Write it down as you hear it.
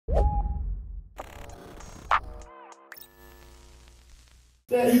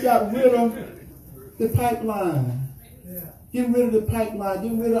That he got rid of the pipeline. Get rid of the pipeline.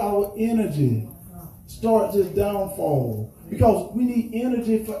 Get rid of our energy. Start this downfall. Because we need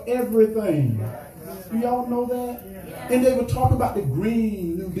energy for everything. Do y'all know that? And they were talking about the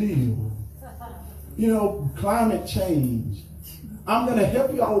Green New Deal. You know, climate change. I'm going to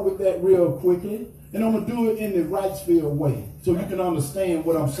help y'all with that real quickly. And I'm going to do it in the Wrightsville way. So you can understand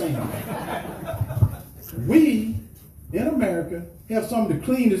what I'm saying. We, in America, have some of the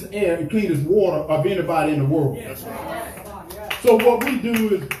cleanest air and cleanest water of anybody in the world. So what we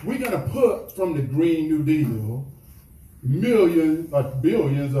do is we're going to put from the Green New Deal millions or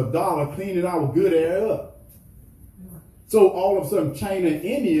billions of dollars cleaning our good air up. So all of a sudden China and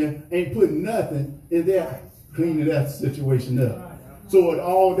India ain't putting nothing in there cleaning that situation up. So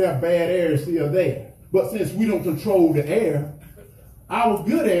all that bad air is still there. But since we don't control the air, our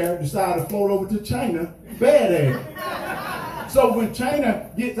good air decided to float over to China, bad air. So when China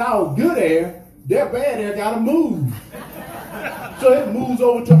gets our good air, their bad air got to move. So it moves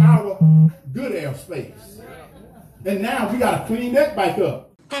over to our good air space. And now we got to clean that back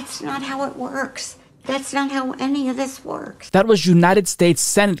up. That's not how it works. That's not how any of this works. That was United States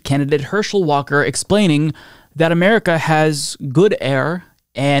Senate candidate Herschel Walker explaining that America has good air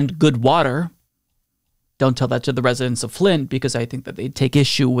and good water. Don't tell that to the residents of Flint because I think that they'd take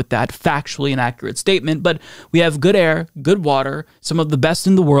issue with that factually inaccurate statement. But we have good air, good water, some of the best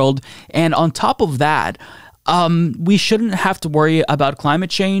in the world. And on top of that, we shouldn't have to worry about climate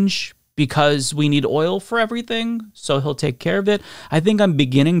change because we need oil for everything, so he'll take care of it. I think I'm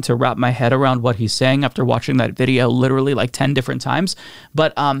beginning to wrap my head around what he's saying after watching that video literally like 10 different times.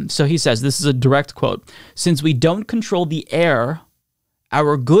 But so he says, this is a direct quote, "Since we don't control the air,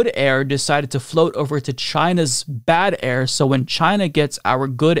 our good air decided to float over to China's bad air. So when China gets our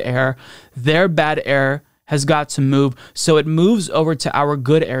good air, their bad air has got to move. So it moves over to our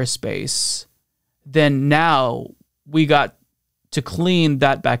good airspace. Then now we got to clean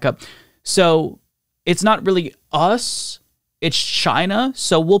that back up." So it's not really us, it's China.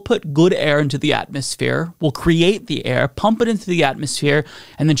 So we'll put good air into the atmosphere. We'll create the air, pump it into the atmosphere,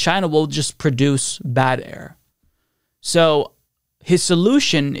 and then China will just produce bad air. So his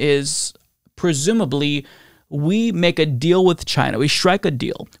solution is presumably we make a deal with China. We strike a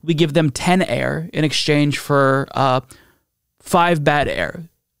deal. We give them 10 air in exchange for 5 bad air.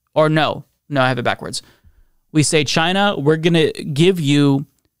 Or no, I have it backwards. We say, China, we're going to give you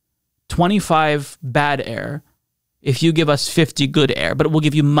 25 bad air if you give us 50 good air, but we'll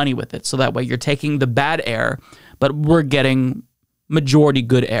give you money with it. So that way you're taking the bad air, but we're getting majority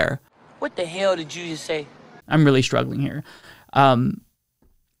good air. What the hell did you just say? I'm really struggling here.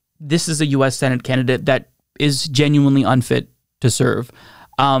 This is a U.S. Senate candidate that is genuinely unfit to serve.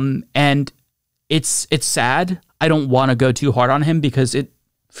 And it's sad. I don't want to go too hard on him because it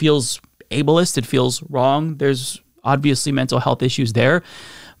feels ableist. It feels wrong. There's obviously mental health issues there.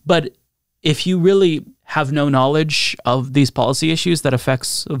 But if you really have no knowledge of these policy issues that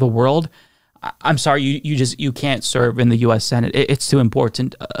affects the world, I'm sorry, you can't serve in the U.S. Senate. It's too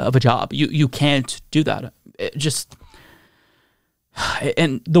important of a job. You can't do that.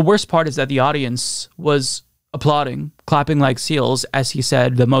 And the worst part is that the audience was applauding, clapping like seals as he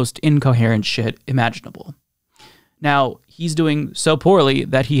said the most incoherent shit imaginable. Now, he's doing so poorly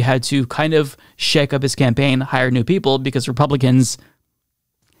that he had to kind of shake up his campaign, hire new people, because Republicans,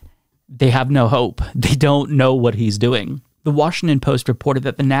 they have no hope. They don't know what he's doing. The Washington Post reported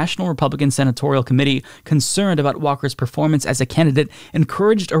that the National Republican Senatorial Committee, concerned about Walker's performance as a candidate,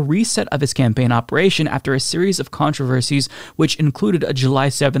 encouraged a reset of his campaign operation after a series of controversies, which included a July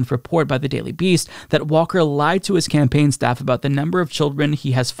 7th report by the Daily Beast that Walker lied to his campaign staff about the number of children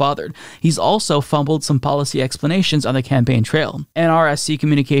he has fathered. He's also fumbled some policy explanations on the campaign trail. NRSC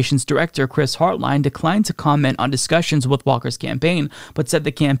Communications Director Chris Hartline declined to comment on discussions with Walker's campaign, but said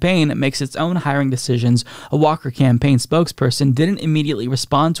the campaign makes its own hiring decisions. A Walker campaign spokesperson didn't immediately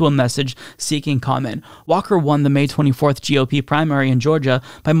respond to a message seeking comment. Walker won the May 24th GOP primary in Georgia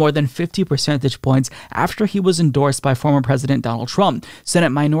by more than 50 percentage points after he was endorsed by former President Donald Trump,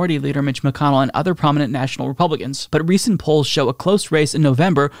 Senate Minority Leader Mitch McConnell, and other prominent national Republicans. But recent polls show a close race in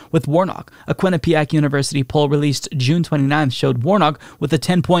November with Warnock. A Quinnipiac University poll released June 29th showed Warnock with a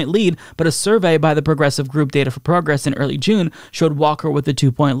 10-point lead, but a survey by the progressive group Data for Progress in early June showed Walker with a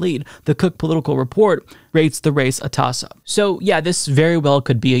 2-point lead. The Cook Political Report rates the race a toss-up. So yeah, this very well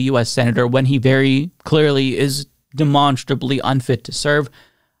could be a U.S. senator when he very clearly is demonstrably unfit to serve.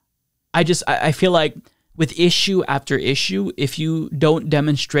 I feel like with issue after issue, if you don't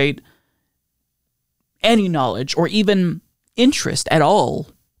demonstrate any knowledge or even interest at all,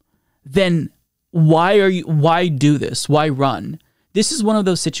 then why do this? Why run? This is one of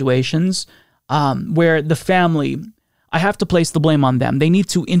those situations where the family, I have to place the blame on them. They need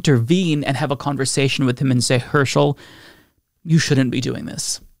to intervene and have a conversation with him and say, Herschel, you shouldn't be doing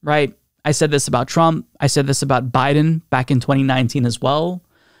this, right? I said this about Trump. I said this about Biden back in 2019 as well.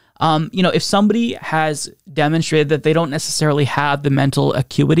 If somebody has demonstrated that they don't necessarily have the mental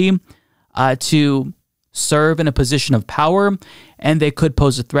acuity to serve in a position of power, and they could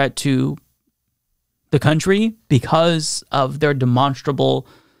pose a threat to the country because of their demonstrable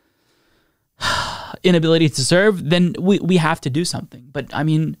inability to serve, then we have to do something. But I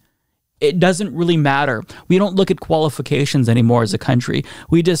mean, it doesn't really matter. We don't look at qualifications anymore as a country.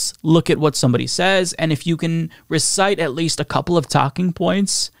 We just look at what somebody says, and if you can recite at least a couple of talking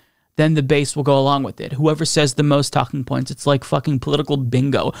points, then the base will go along with it. Whoever says the most talking points, it's like fucking political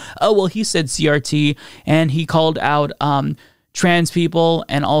bingo. Oh, well, he said CRT, and he called out trans people,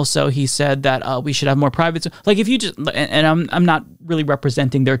 and also he said that we should have more private. Like, if you just, and I'm not really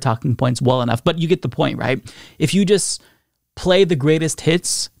representing their talking points well enough, but you get the point, right? If you just play the greatest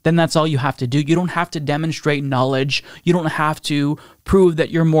hits, then that's all you have to do. You don't have to demonstrate knowledge. You don't have to prove that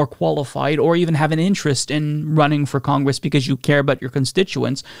you're more qualified or even have an interest in running for Congress because you care about your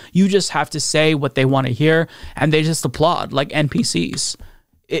constituents. You just have to say what they want to hear, and they just applaud like NPCs.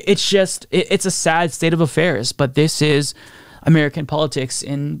 It's a sad state of affairs, but this is American politics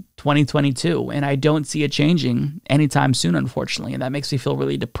in 2022, and I don't see it changing anytime soon, unfortunately, and that makes me feel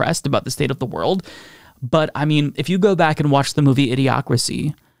really depressed about the state of the world. But, I mean, if you go back and watch the movie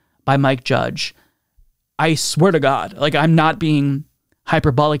Idiocracy by Mike Judge, I swear to God, like, I'm not being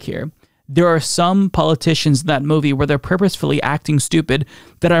hyperbolic here. There are some politicians in that movie where they're purposefully acting stupid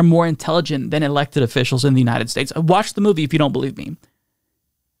that are more intelligent than elected officials in the United States. Watch the movie if you don't believe me.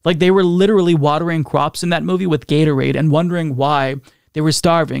 Like, they were literally watering crops in that movie with Gatorade and wondering why they were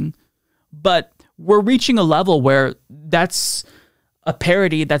starving. But we're reaching a level where that's a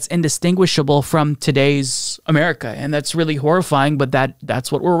parody that's indistinguishable from today's America, and that's really horrifying, but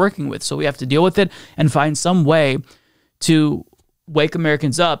that's what we're working with. So we have to deal with it and find some way to wake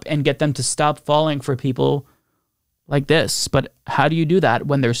Americans up and get them to stop falling for people like this. But how do you do that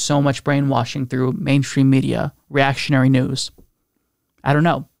when there's so much brainwashing through mainstream media, reactionary news? I don't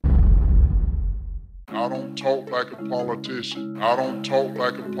know. I don't talk like a politician. I don't talk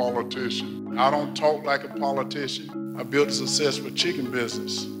like a politician. I don't talk like a politician. I built a successful chicken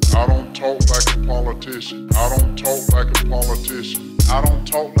business. I don't talk like a politician. I don't talk like a politician. I don't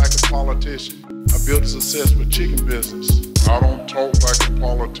talk like a politician. I built a successful chicken business. I don't talk like a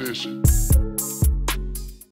politician.